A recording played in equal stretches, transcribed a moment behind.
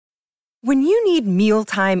When you need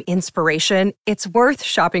mealtime inspiration, it's worth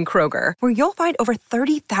shopping Kroger, where you'll find over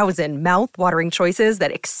 30,000 mouth-watering choices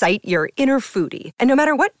that excite your inner foodie. And no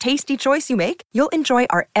matter what tasty choice you make, you'll enjoy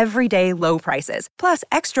our everyday low prices, plus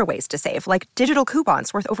extra ways to save, like digital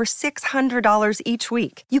coupons worth over $600 each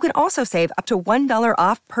week. You can also save up to $1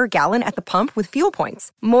 off per gallon at the pump with fuel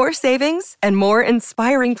points. More savings and more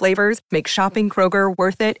inspiring flavors make shopping Kroger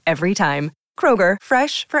worth it every time. Kroger,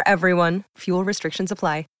 fresh for everyone. Fuel restrictions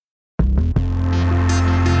apply.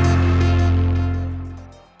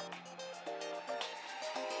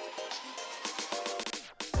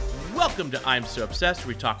 Welcome to I'm So Obsessed,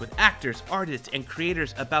 where we talk with actors, artists, and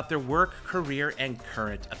creators about their work, career, and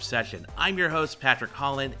current obsession. I'm your host, Patrick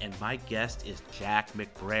Holland, and my guest is Jack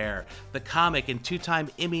McBrayer, the comic and two-time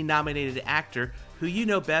Emmy-nominated actor who you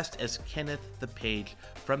know best as Kenneth the Page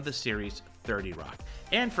from the series 30 Rock,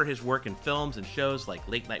 and for his work in films and shows like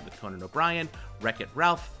Late Night with Conan O'Brien, Wreck-It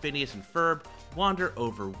Ralph, Phineas and Ferb, Wander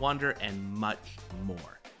Over Wonder, and much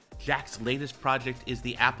more. Jack's latest project is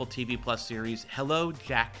the Apple TV Plus series Hello,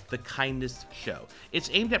 Jack, The Kindness Show.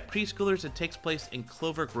 It's aimed at preschoolers and takes place in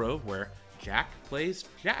Clover Grove, where Jack plays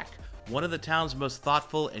Jack, one of the town's most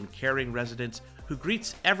thoughtful and caring residents who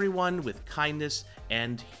greets everyone with kindness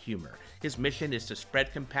and humor. His mission is to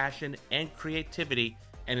spread compassion and creativity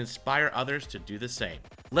and inspire others to do the same.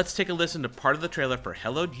 Let's take a listen to part of the trailer for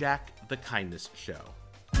Hello, Jack, The Kindness Show.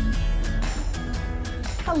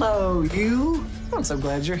 Hello, you. I'm so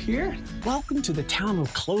glad you're here. Welcome to the town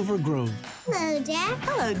of Clover Grove. Hello, Jack.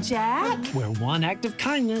 Hello, Jack. Where one act of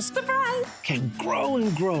kindness Surprise! can grow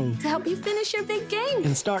and grow To help you finish your big game.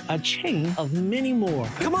 and start a chain of many more.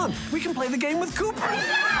 Come on, we can play the game with Cooper.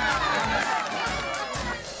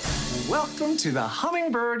 Welcome to the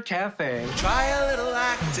Hummingbird Cafe. Try a little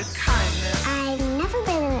act of kindness. I've never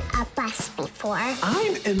been in a bus before.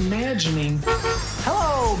 I'm imagining.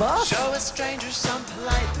 Hello, bus. Show a stranger some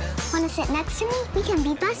politeness. Want to sit next to me? We can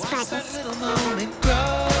be bus Watch that buddies. little moment grow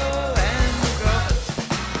and grow.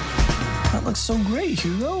 That looks so great,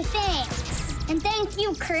 Hugo. Thanks. And thank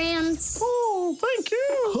you, Crayons. Oh, thank you.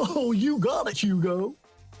 Oh, you got it, Hugo.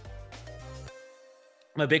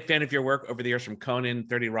 I'm a big fan of your work over the years, from Conan,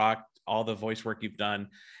 30 Rock, all the voice work you've done.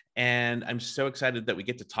 And I'm so excited that we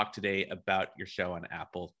get to talk today about your show on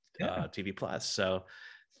Apple TV Plus. So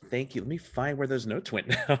thank you. Let me find where those notes went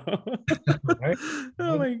now. Right.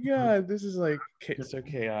 Oh my God, this is like so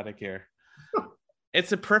chaotic here.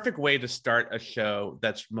 It's a perfect way to start a show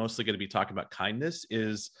that's mostly going to be talking about kindness,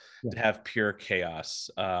 is to have pure chaos.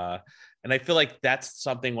 And I feel like that's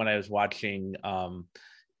something when I was watching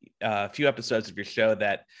a few episodes of your show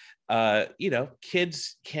that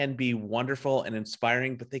kids can be wonderful and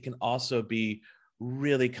inspiring, but they can also be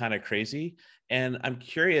really kind of crazy. And I'm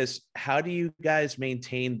curious, how do you guys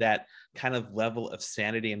maintain that kind of level of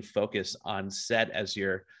sanity and focus on set as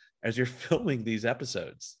you're filming these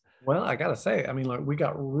episodes? Well, I gotta say, I mean, like, we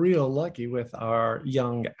got real lucky with our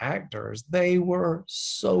young actors. They were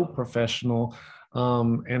so professional.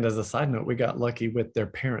 And as a side note, we got lucky with their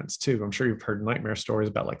parents too. I'm sure you've heard nightmare stories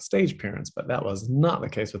about like stage parents, but that was not the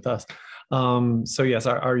case with us. So yes,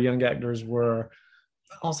 our young actors were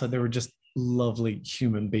also, they were just lovely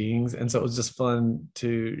human beings. And so it was just fun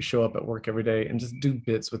to show up at work every day and just do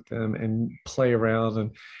bits with them and play around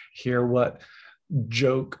and hear what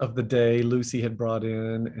joke of the day Lucy had brought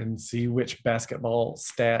in and see which basketball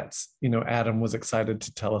stats, Adam was excited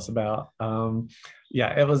to tell us about.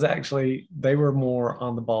 It was actually, they were more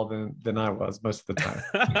on the ball than I was most of the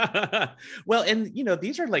time. Well, and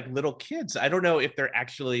these are like little kids. I don't know if they're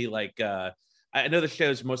actually like, I know the show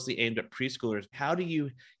is mostly aimed at preschoolers. How do you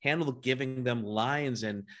handle giving them lines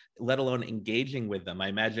and let alone engaging with them? I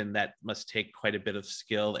imagine that must take quite a bit of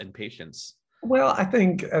skill and patience. Well, I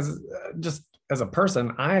think as a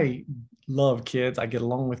person, I love kids. I get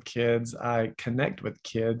along with kids. I connect with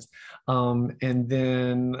kids. And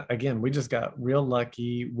then again, we just got real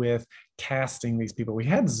lucky with casting these people. We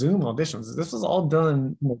had Zoom auditions. This was all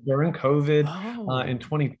done during COVID in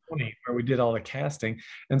 2020, where we did all the casting.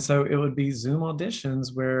 And so it would be Zoom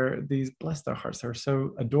auditions where these, bless their hearts, they're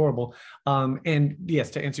so adorable. And yes,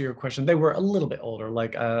 to answer your question, they were a little bit older.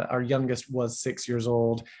 Like our youngest was 6 years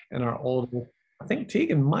old, and our oldest, I think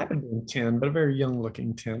Tegan might have been 10, but a very young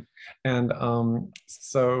looking 10. And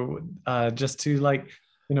so just to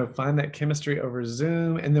find that chemistry over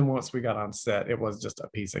Zoom. And then once we got on set, it was just a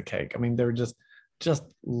piece of cake. I mean, they were just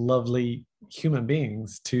lovely human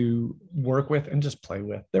beings to work with and just play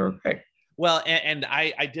with. They were great. Well, and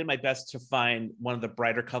I did my best to find one of the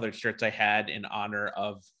brighter colored shirts I had in honor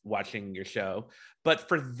of watching your show. But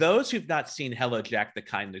for those who've not seen Hello, Jack, the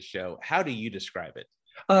Kindness Show, how do you describe it?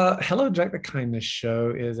 Hello, Jack, the Kindness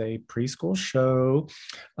Show is a preschool show.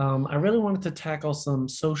 I really wanted to tackle some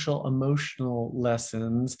social emotional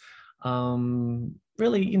lessons.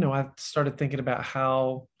 Really, I started thinking about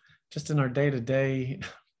how just in our day to day,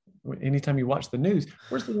 anytime you watch the news,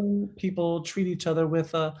 we're seeing people treat each other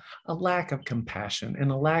with a lack of compassion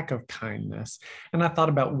and a lack of kindness. And I thought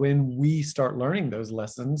about when we start learning those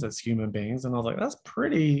lessons as human beings, and I was like, that's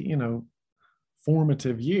pretty,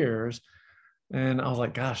 formative years. And I was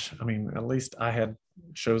like, gosh, I mean, at least I had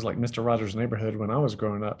shows like Mr. Rogers' Neighborhood when I was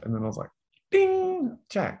growing up. And then I was like, ding,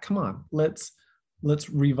 Jack, come on, let's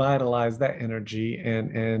revitalize that energy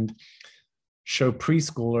and show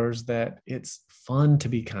preschoolers that it's fun to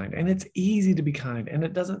be kind and it's easy to be kind and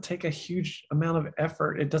it doesn't take a huge amount of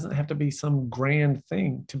effort. It doesn't have to be some grand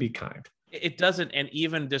thing to be kind. It doesn't. And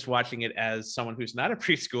even just watching it as someone who's not a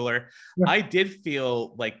preschooler, Yeah. I did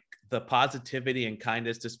feel like the positivity and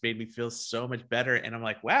kindness just made me feel so much better. And I'm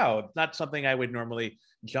like, wow, not something I would normally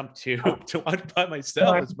jump to watch by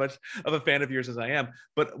myself, as much of a fan of yours as I am.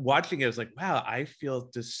 But watching it, I was like, wow, I feel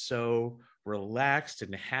just so relaxed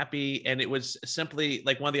and happy. And it was simply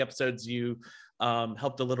like one of the episodes you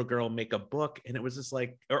helped a little girl make a book, and it was just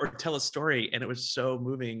like, or tell a story, and it was so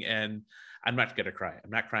moving. And I'm not gonna cry. I'm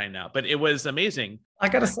not crying now, but it was amazing. I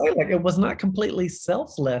gotta say, like, it was not completely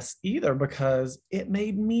selfless either because it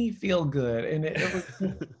made me feel good, and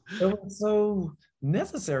it was so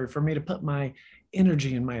necessary for me to put my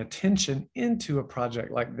energy and my attention into a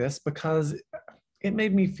project like this because it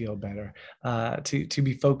made me feel better to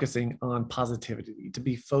be focusing on positivity, to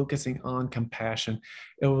be focusing on compassion.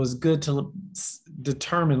 It was good to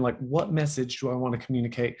determine like what message do I want to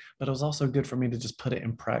communicate, but it was also good for me to just put it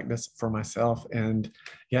in practice for myself. And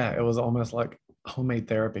yeah, it was almost like homemade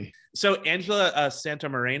therapy. So Angela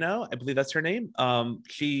Santamoreno, I believe that's her name.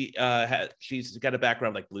 She's got a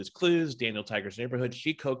background like Blue's Clues, Daniel Tiger's Neighborhood.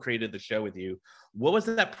 She co-created the show with you. What was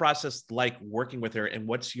that process like working with her, and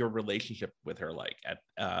what's your relationship with her like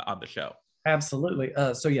on the show? Absolutely.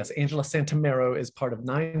 So yes, Angela Santamero is part of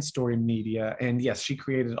 9 Story Media, and yes, she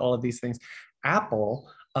created all of these things. Apple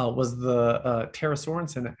was Tara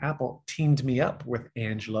Sorensen at Apple teamed me up with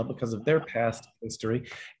Angela because of their past history,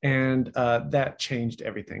 and that changed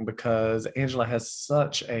everything because Angela has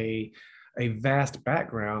such a vast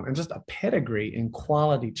background and just a pedigree in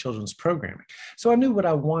quality children's programming. So I knew what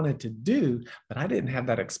I wanted to do, but I didn't have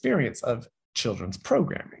that experience of children's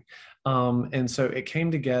programming. And so it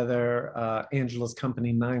came together. Angela's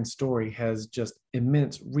company, 9 Story, has just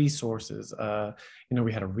immense resources.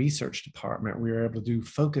 We had a research department. We were able to do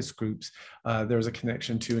focus groups. There was a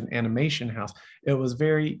connection to an animation house. It was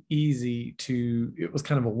very easy it was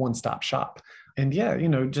kind of a one-stop shop. And yeah,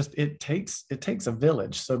 just it takes a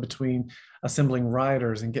village. So between assembling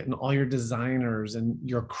writers and getting all your designers and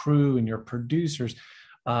your crew and your producers,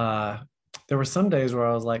 there were some days where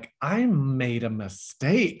I was like, I made a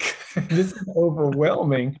mistake. This is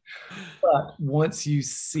overwhelming. But once you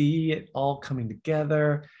see it all coming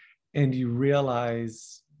together and you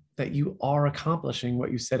realize that you are accomplishing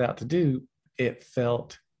what you set out to do, it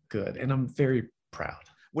felt good. And I'm very proud.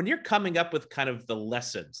 When you're coming up with kind of the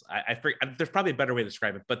lessons, there's probably a better way to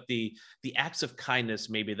describe it, but the acts of kindness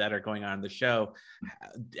maybe that are going on in the show,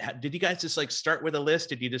 did you guys just like start with a list?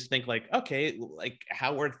 Did you just think like, okay, like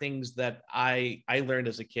how are things that I learned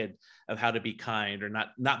as a kid of how to be kind or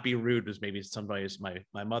not be rude, as maybe sometimes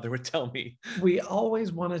my mother would tell me? We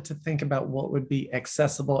always wanted to think about what would be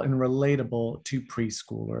accessible and relatable to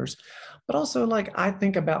preschoolers, but also like I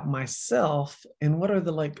think about myself and what are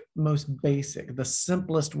the like most basic, the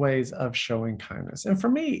simplest ways of showing kindness. And for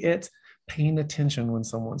me, it's paying attention when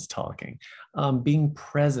someone's talking, being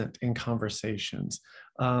present in conversations,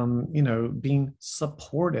 being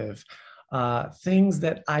supportive, things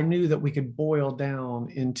that I knew that we could boil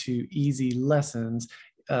down into easy lessons,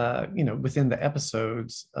 within the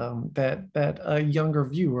episodes that a younger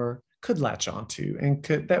viewer could latch onto and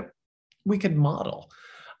that we could model.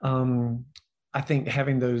 I think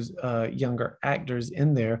having those younger actors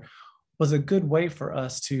in there was a good way for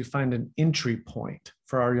us to find an entry point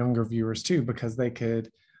for our younger viewers too, because they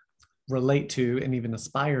could relate to and even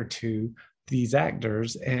aspire to these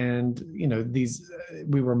actors. And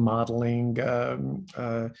we were modeling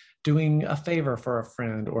doing a favor for a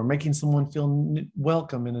friend or making someone feel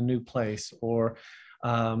welcome in a new place, or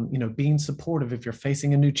being supportive if you're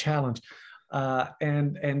facing a new challenge.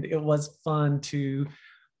 And it was fun to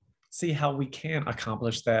see how we can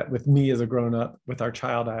accomplish that with me as a grown-up, with our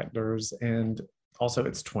child actors. And also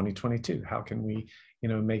it's 2022. How can we,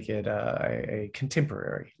 make it a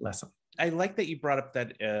contemporary lesson? I like that you brought up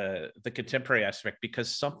that the contemporary aspect,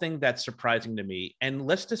 because something that's surprising to me, and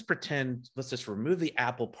let's just remove the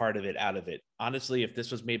Apple part of it out of it. Honestly, if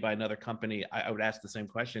this was made by another company, I would ask the same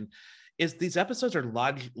question, is these episodes are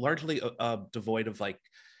largely devoid of like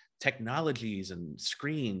technologies and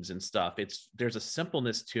screens and stuff. There's a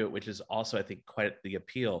simpleness to it, which is also, I think, quite the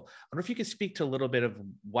appeal. I wonder if you could speak to a little bit of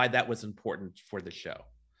why that was important for the show.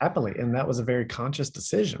 Happily, and that was a very conscious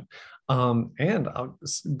decision. And I'll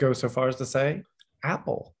go so far as to say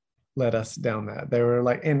Apple led us down that. They were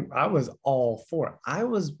like, and I was all for it. I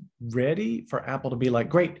was ready for Apple to be like,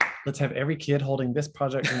 great, let's have every kid holding this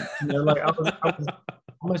project. And, like I was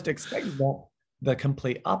almost expecting that, the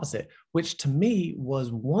complete opposite, which to me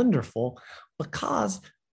was wonderful, because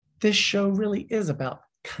this show really is about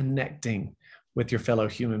connecting with your fellow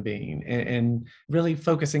human being and really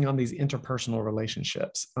focusing on these interpersonal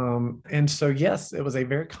relationships. And so, yes, it was a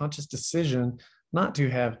very conscious decision not to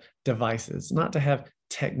have devices, not to have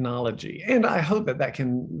technology. And I hope that that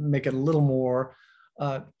can make it a little more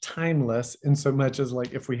timeless, in so much as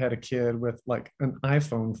like if we had a kid with like an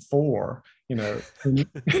iPhone 4, you know,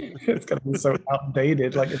 it's going to be so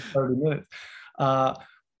outdated, like in 30 minutes.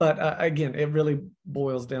 But again, it really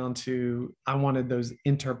boils down to, I wanted those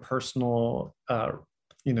interpersonal,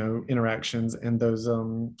 interactions, and those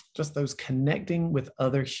just those connecting with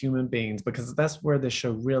other human beings, because that's where this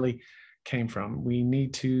show really came from. We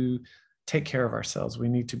need to take care of ourselves. We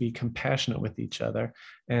need to be compassionate with each other.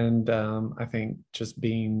 And I think just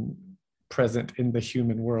being present in the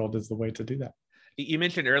human world is the way to do that. You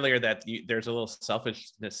mentioned earlier that there's a little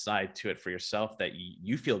selfishness side to it for yourself, that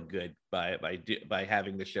you feel good by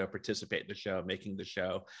having the show, participate in the show, making the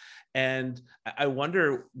show. And I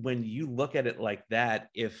wonder, when you look at it like that,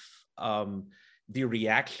 if the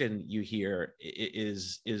reaction you hear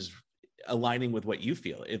is aligning with what you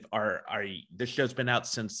feel. If this show's been out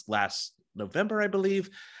since last November, I believe.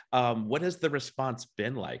 What has the response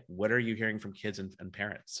been like? What are you hearing from kids and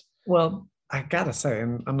parents? Well, I gotta say,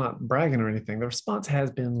 and I'm not bragging or anything, the response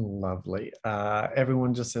has been lovely.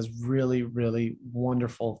 Everyone just says really, really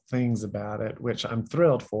wonderful things about it, which I'm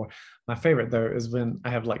thrilled for. My favorite though is when I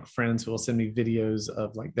have like friends who will send me videos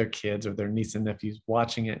of like their kids or their niece and nephews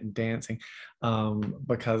watching it and dancing,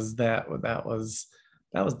 because that was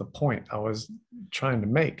the point I was trying to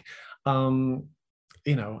make.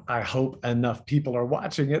 I hope enough people are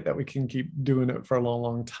watching it that we can keep doing it for a long,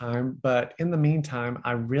 long time. But in the meantime,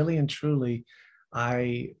 I really and truly,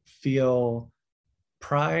 I feel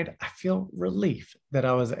pride. I feel relief that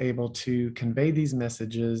I was able to convey these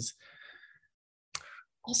messages.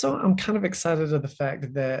 Also, I'm kind of excited at the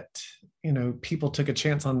fact that, people took a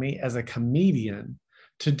chance on me as a comedian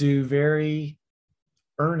to do very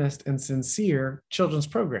earnest and sincere children's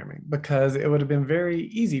programming, because it would have been very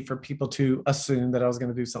easy for people to assume that I was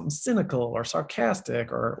going to do something cynical or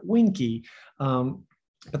sarcastic or winky.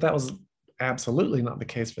 But that was absolutely not the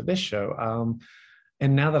case for this show.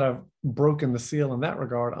 And now that I've broken the seal in that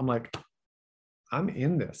regard, I'm like, I'm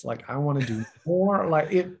in this. Like, I want to do more.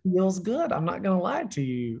 Like, it feels good. I'm not going to lie to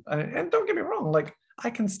you. And don't get me wrong. Like,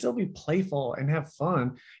 I can still be playful and have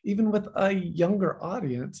fun, even with a younger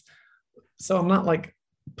audience. So I'm not like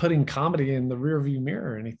putting comedy in the rearview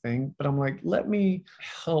mirror or anything, but I'm like, let me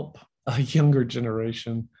help a younger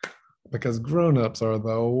generation, because grown-ups are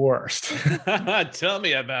the worst. Tell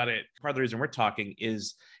me about it. Part of the reason we're talking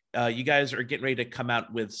is you guys are getting ready to come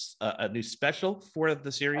out with a new special for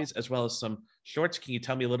the series, as well as some shorts. Can you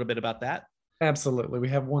tell me a little bit about that? Absolutely. We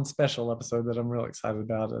have one special episode that I'm real excited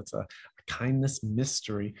about. It's a kindness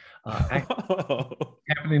mystery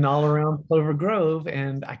happening all around Clover Grove,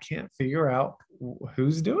 and I can't figure out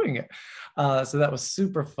who's doing it. So that was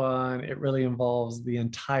super fun. It really involves the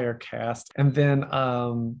entire cast. And then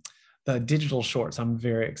the digital shorts I'm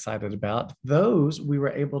very excited about. Those, we were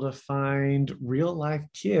able to find real life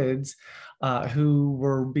kids who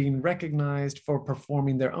were being recognized for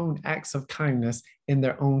performing their own acts of kindness in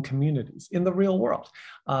their own communities, in the real world.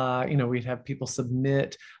 We'd have people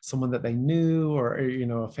submit someone that they knew, or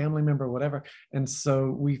a family member, or whatever. And so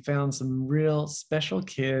we found some real special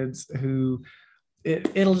kids who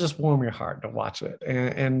it'll just warm your heart to watch it.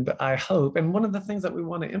 And I hope, and one of the things that we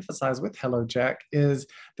want to emphasize with Hello Jack is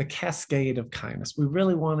the cascade of kindness. We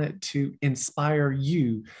really want it to inspire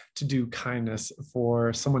you to do kindness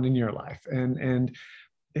for someone in your life. And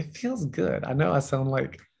it feels good. I know I sound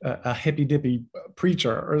like a hippy dippy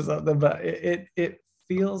preacher or something, but it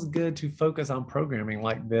feels good to focus on programming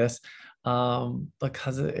like this,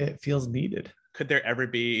 because it feels needed. Could there ever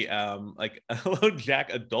be like a Hello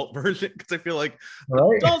Jack adult version? Because I feel like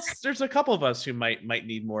right. Adults, there's a couple of us who might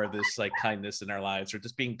need more of this like kindness in our lives, or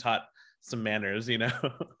just being taught some manners, you know.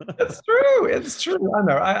 It's true. It's true. I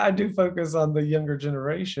know. I do focus on the younger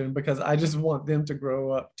generation because I just want them to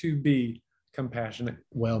grow up to be compassionate,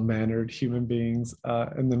 well-mannered human beings,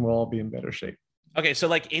 and then we'll all be in better shape. Okay, so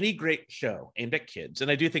like any great show aimed at kids,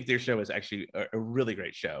 and I do think their show is actually a really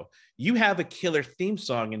great show, you have a killer theme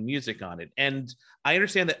song and music on it. And I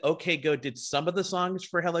understand that OK Go did some of the songs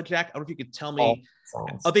for Hello Jack. I don't know if you could tell me.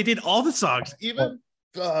 Oh, they did all the songs, even?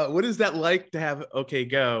 What is that like to have OK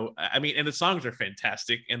Go? I mean, and the songs are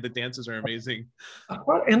fantastic and the dances are amazing.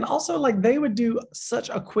 And also, like, they would do such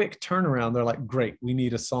a quick turnaround. They're like, great, we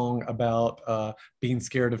need a song about being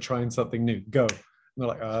scared of trying something new. Go. And they're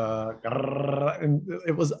like, and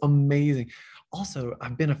it was amazing. Also,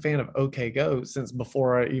 I've been a fan of OK Go since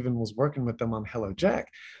before I even was working with them on Hello Jack.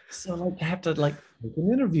 So like, I have to like make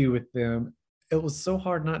an interview with them. It was so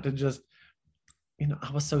hard not to just,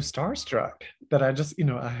 I was so starstruck that I just,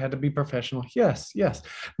 I had to be professional. Yes.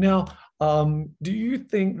 Now, do you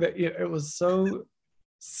think that it was so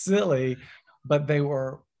silly, but they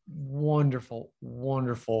were wonderful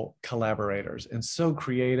collaborators and so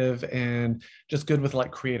creative and just good with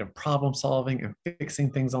like creative problem solving and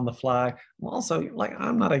fixing things on the fly. Also, like,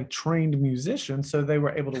 I'm not a trained musician, so they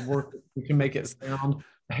were able to work. We can make it sound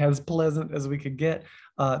as pleasant as we could get.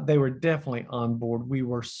 They were definitely on board. We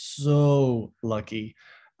were so lucky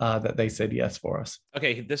that they said yes for us.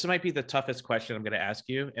 Okay, this might be the toughest question I'm going to ask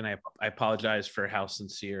you, and I apologize for how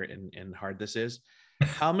sincere and hard this is.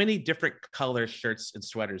 How many different color shirts and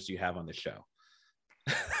sweaters do you have on the show?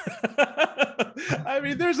 I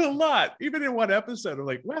mean, there's a lot. Even in one episode, I'm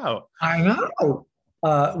like, wow. I know.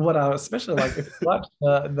 What I especially like, if you watch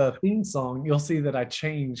the theme song, you'll see that I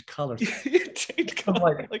change colors. You change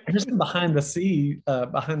colors. Like here's some behind the scenes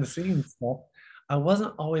stuff. I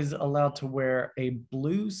wasn't always allowed to wear a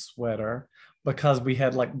blue sweater because we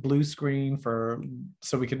had like blue screen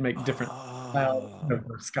so we could make different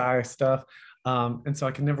sky stuff. And so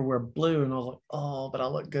I could never wear blue, and I was like, oh, but I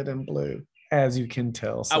look good in blue, as you can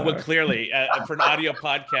tell. So. Well, clearly, for an audio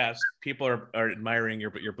podcast, people are admiring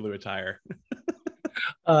your blue attire.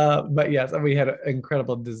 But yes, we had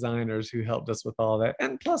incredible designers who helped us with all that,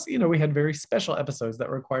 and plus, we had very special episodes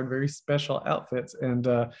that required very special outfits, and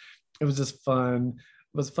it was just fun.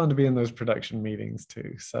 It was fun to be in those production meetings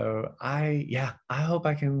too. So I hope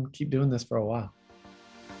I can keep doing this for a while.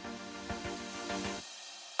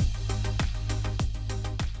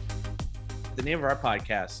 The name of our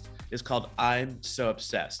podcast is called I'm So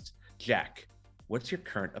Obsessed. Jack, what's your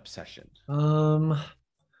current obsession? I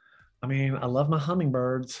mean, I love my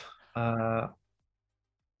hummingbirds.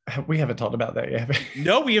 We haven't talked about that yet.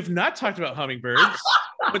 No, we have not talked about hummingbirds.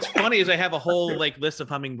 What's funny is I have a whole list of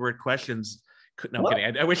hummingbird questions. No, I'm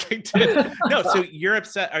kidding. I wish I did. No, so you're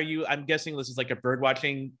upset. I'm guessing this is like a bird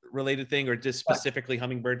watching related thing, or just specifically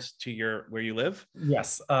hummingbirds to where you live?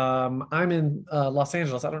 Yes. I'm in Los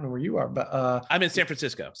Angeles. I don't know where you are, but I'm in San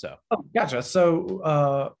Francisco. So. Oh, gotcha.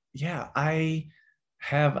 So I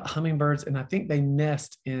have hummingbirds, and I think they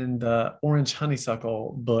nest in the orange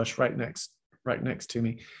honeysuckle bush right next to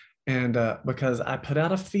me. And because I put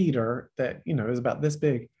out a feeder that, is about this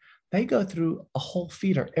big, they go through a whole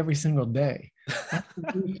feeder every single day.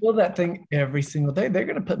 We fill that thing every single day. They're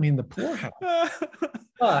going to put me in the poorhouse.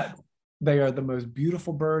 But they are the most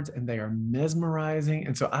beautiful birds, and they are mesmerizing.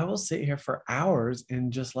 And so I will sit here for hours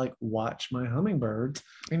and just like watch my hummingbirds.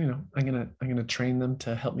 And I'm gonna train them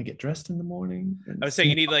to help me get dressed in the morning. I would say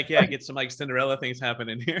you need get some like Cinderella things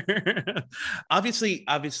happening here.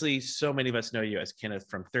 Obviously, so many of us know you as Kenneth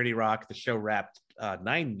from 30 Rock. The show wrapped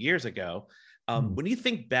 9 years ago. When you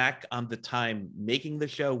think back on the time making the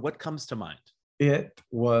show, what comes to mind? It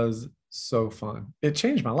was so fun. It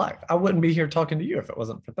changed my life. I wouldn't be here talking to you if it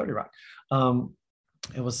wasn't for 30 Rock.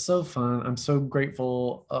 It was so fun. I'm so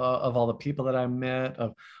grateful of all the people that I met,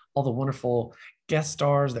 of all the wonderful guest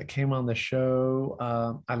stars that came on the show.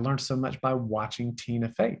 I learned so much by watching Tina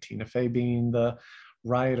Fey. Tina Fey being the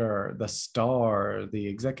writer, the star, the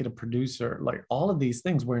executive producer, like all of these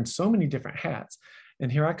things, wearing so many different hats.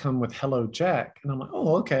 And here I come with Hello Jack, and I'm like,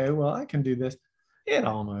 oh, okay, well, I can do this. It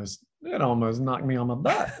almost knocked me on my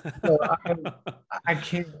butt. So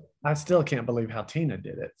I still can't believe how Tina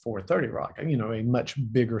did it for 30 Rock, a much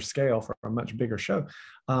bigger scale for a much bigger show.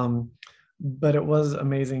 But it was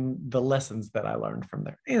amazing, the lessons that I learned from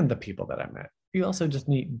there and the people that I met. You also just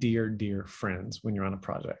meet dear friends when you're on a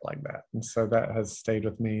project like that. And so that has stayed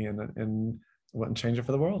with me and wouldn't change it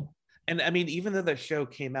for the world. And I mean, even though the show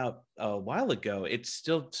came out a while ago, it's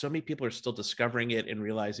still, so many people are still discovering it and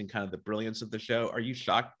realizing kind of the brilliance of the show. Are you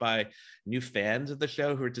shocked by new fans of the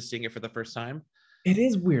show who are just seeing it for the first time? It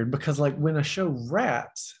is weird because like when a show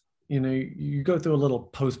wraps, you go through a little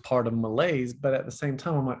postpartum malaise, but at the same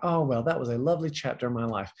time, I'm like, oh, well, that was a lovely chapter in my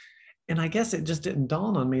life. And I guess it just didn't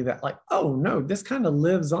dawn on me that like, oh no, this kind of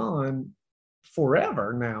lives on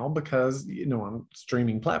forever now because, on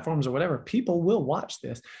streaming platforms or whatever, people will watch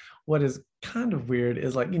this. What is kind of weird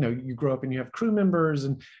is like, you grow up and you have crew members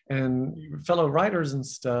and fellow writers and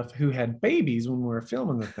stuff who had babies when we were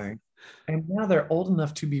filming the thing. And now they're old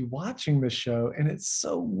enough to be watching the show. And it's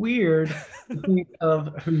so weird to think of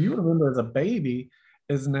who you remember as a baby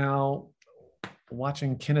is now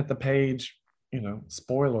watching Kenneth the Page,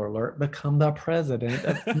 spoiler alert, become the president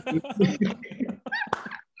of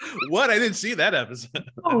What? I didn't see that episode.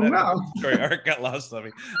 Oh, no. Sorry, Art got lost on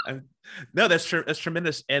me. No, that's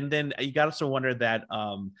tremendous. And then you got to also wonder that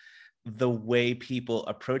the way people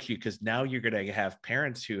approach you, because now you're going to have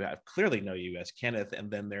parents who have clearly know you as Kenneth, and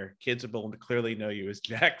then their kids are going to clearly know you as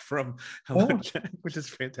Jack from Hello, Jack, which is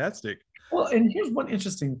fantastic. Well, and here's one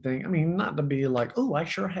interesting thing. I mean, not to be like, oh, I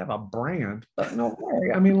sure have a brand, but no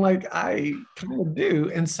way. I mean, like I kind of do.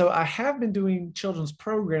 And so I have been doing children's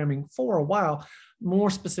programming for a while, more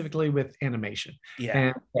specifically with animation. Yeah.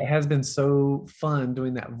 And it has been so fun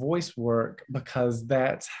doing that voice work because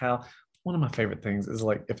that's how, one of my favorite things is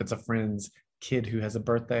like, if it's a friend's kid who has a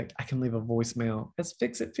birthday, I can leave a voicemail as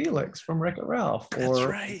Fix It Felix from Wreck-It Ralph or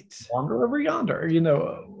right. Wander Over Yonder,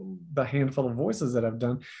 the handful of voices that I've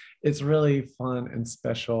done. It's really fun and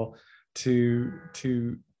special to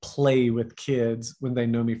play with kids when they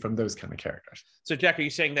know me from those kind of characters. So Jack, are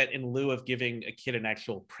you saying that in lieu of giving a kid an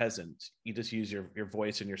actual present, you just use your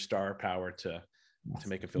voice and your star power to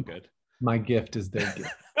make it feel good? My gift is their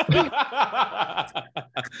gift.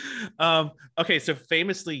 Okay, so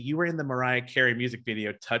famously, you were in the Mariah Carey music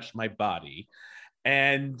video, Touch My Body.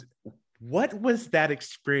 And what was that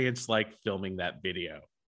experience like filming that video?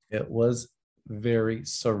 It was very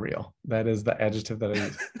surreal. That is the adjective that I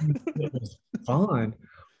use. It was fun,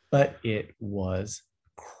 but it was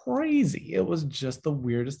crazy. It was just the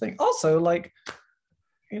weirdest thing. Also, like,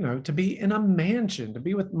 to be in a mansion, to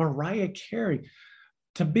be with Mariah Carey,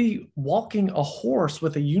 to be walking a horse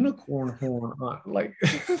with a unicorn horn on, like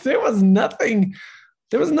there was nothing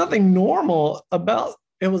normal about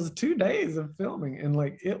it. Was 2 days of filming and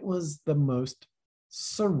like it was the most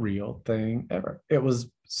surreal thing ever. It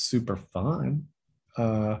was super fun.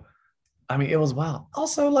 I mean, it was wild.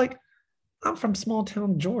 Also, like, I'm from small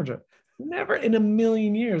town Georgia. Never in a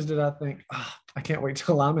million years did I think, I can't wait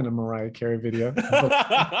till I'm in a Mariah Carey video.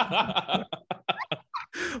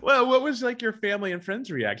 Well, what was like your family and friends'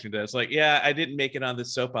 reaction to this? Like, yeah, I didn't make it on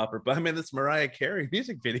this soap opera, but I'm in this Mariah Carey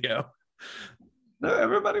music video. No,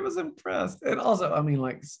 everybody was impressed. And also, I mean,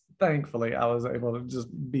 like, thankfully, I was able to just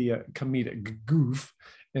be a comedic goof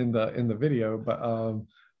in the video. But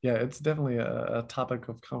yeah, it's definitely a topic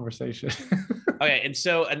of conversation. Okay, and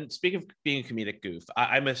speaking of being a comedic goof,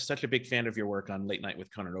 I'm such a big fan of your work on Late Night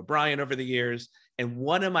with Conan O'Brien over the years. And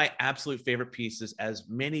one of my absolute favorite pieces, as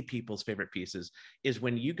many people's favorite pieces, is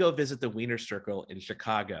when you go visit the Wiener Circle in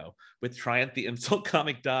Chicago with Triumph the Insult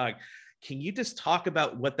Comic Dog. Can you just talk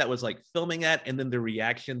about what that was like filming at and then the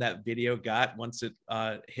reaction that video got once it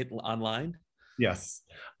hit online? Yes.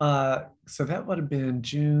 So that would have been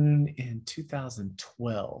June in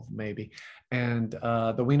 2012, maybe. And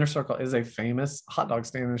the Wiener Circle is a famous hot dog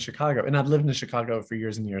stand in Chicago. And I've lived in Chicago for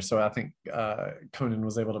years and years. So I think Conan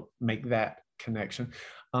was able to make that connection.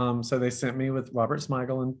 So they sent me with Robert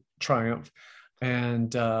Smigel and Triumph.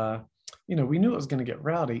 And, we knew it was going to get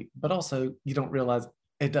rowdy, but also you don't realize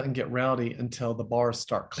it doesn't get rowdy until the bars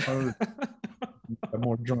start closing. The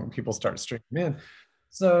more drunk people start streaming in.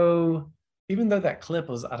 So even though that clip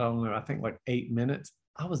was, I don't know, I think like 8 minutes,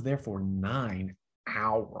 I was there for 9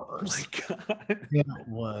 hours. Oh my God. It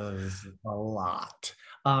was a lot.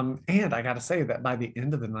 And I got to say that by the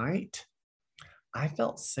end of the night, I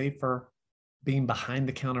felt safer being behind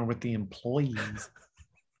the counter with the employees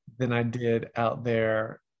than I did out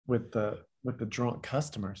there with the drunk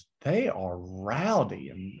customers. They are rowdy,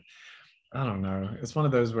 and I don't know. It's one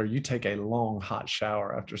of those where you take a long hot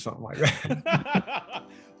shower after something like that.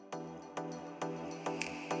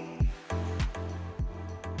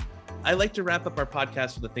 I like to wrap up our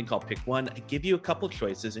podcast with a thing called Pick One. I give you a couple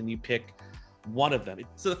choices and you pick one of them.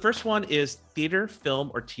 So the first one is theater, film,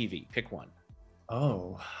 or TV. Pick one.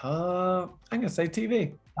 Oh, I'm going to say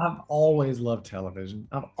TV. I've always loved television.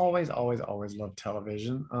 I've always loved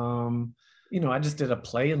television. I just did a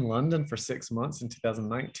play in London for 6 months in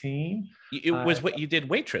 2019. It was what you did,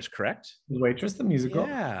 Waitress, correct? Waitress, the musical.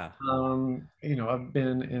 Yeah. I've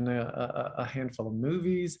been in a handful of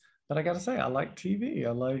movies, but I got to say, I like TV.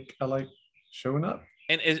 I like showing up.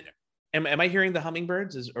 And Am I hearing the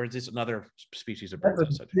hummingbirds, or is this another species of bird?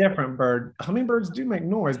 That's a different bird. Hummingbirds do make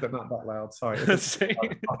noise, but not that loud. Sorry.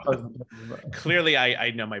 Clearly,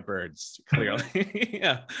 I know my birds. Clearly,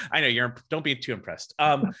 yeah, I know don't be too impressed.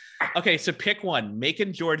 Okay, so pick one: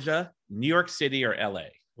 Macon, Georgia, New York City, or LA.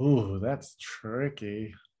 Ooh, that's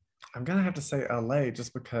tricky. I'm gonna have to say LA,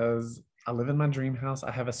 just because I live in my dream house.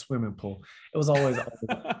 I have a swimming pool. It was always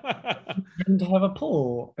to have a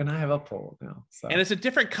pool, and I have a pool now. So. And it's a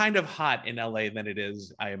different kind of hot in LA than it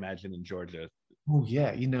is, I imagine, in Georgia. Oh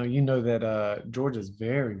yeah, you know that Georgia's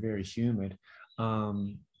very, very humid.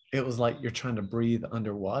 It was like you're trying to breathe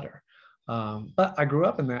underwater. But I grew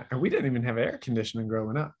up in that, and we didn't even have air conditioning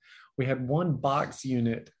growing up. We had one box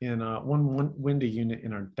unit in one window unit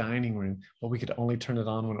in our dining room, but we could only turn it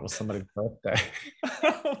on when it was somebody's birthday.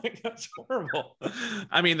 Oh my God, that's horrible.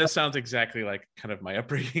 I mean, this sounds exactly like kind of my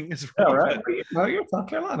upbringing as well. Yeah, right. No, you're South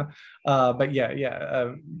Carolina. But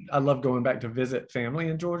yeah. I love going back to visit family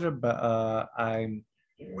in Georgia, but I'm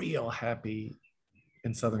real happy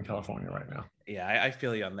in Southern California right now. Yeah, I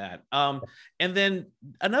feel you on that. And then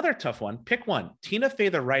another tough one. Pick one: Tina Fey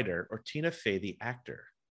the writer or Tina Fey the actor.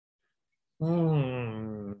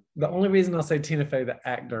 The only reason I'll say Tina Fey the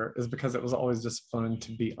actor is because it was always just fun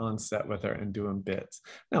to be on set with her and doing bits.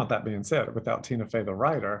 Now, with that being said, without Tina Fey the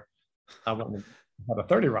writer, I wouldn't have had a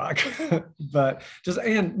 30 Rock. But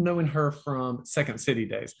and knowing her from Second City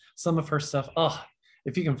days, some of her stuff,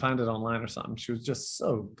 if you can find it online or something, she was just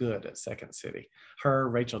so good at Second City. Her,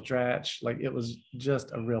 Rachel Dratch, like it was just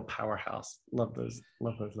a real powerhouse. Love those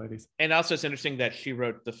ladies. And also it's interesting that she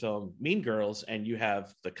wrote the film Mean Girls and you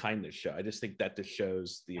have The Kindness Show. I just think that just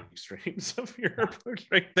shows the extremes of your approach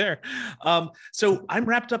right there. So I'm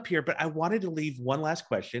wrapped up here, but I wanted to leave one last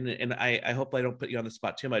question, and I hope I don't put you on the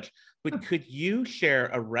spot too much, but could you share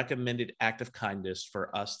a recommended act of kindness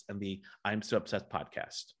for us and the I'm So Obsessed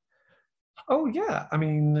podcast? Oh, yeah. I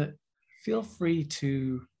mean, feel free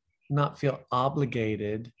to not feel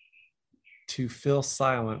obligated to fill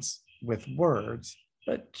silence with words,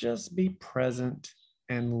 but just be present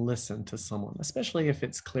and listen to someone, especially if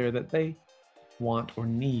it's clear that they want or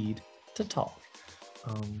need to talk.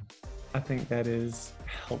 I think that is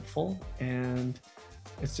helpful, and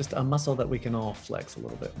it's just a muscle that we can all flex a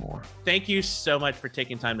little bit more. Thank you so much for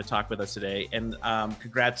taking time to talk with us today. And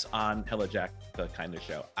congrats on Hello Jack, the Kindness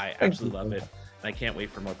Show. I absolutely love it. And I can't wait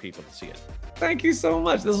for more people to see it. Thank you so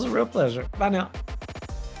much. This was a real pleasure. Bye now.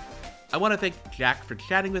 I want to thank Jack for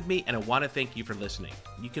chatting with me, and I want to thank you for listening.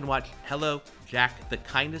 You can watch Hello Jack, the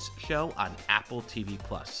Kindness Show on Apple TV+.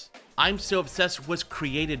 I'm So Obsessed was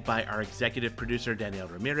created by our executive producer, Danielle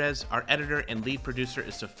Ramirez. Our editor and lead producer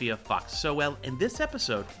is Sophia Fox-Sowell, and this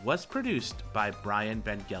episode was produced by Brian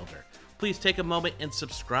Ben Gelder. Please take a moment and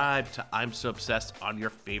subscribe to I'm So Obsessed on your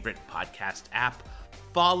favorite podcast app.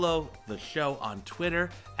 Follow the show on Twitter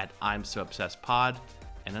at I'm So Obsessed Pod.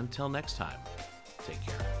 And until next time, take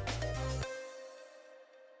care.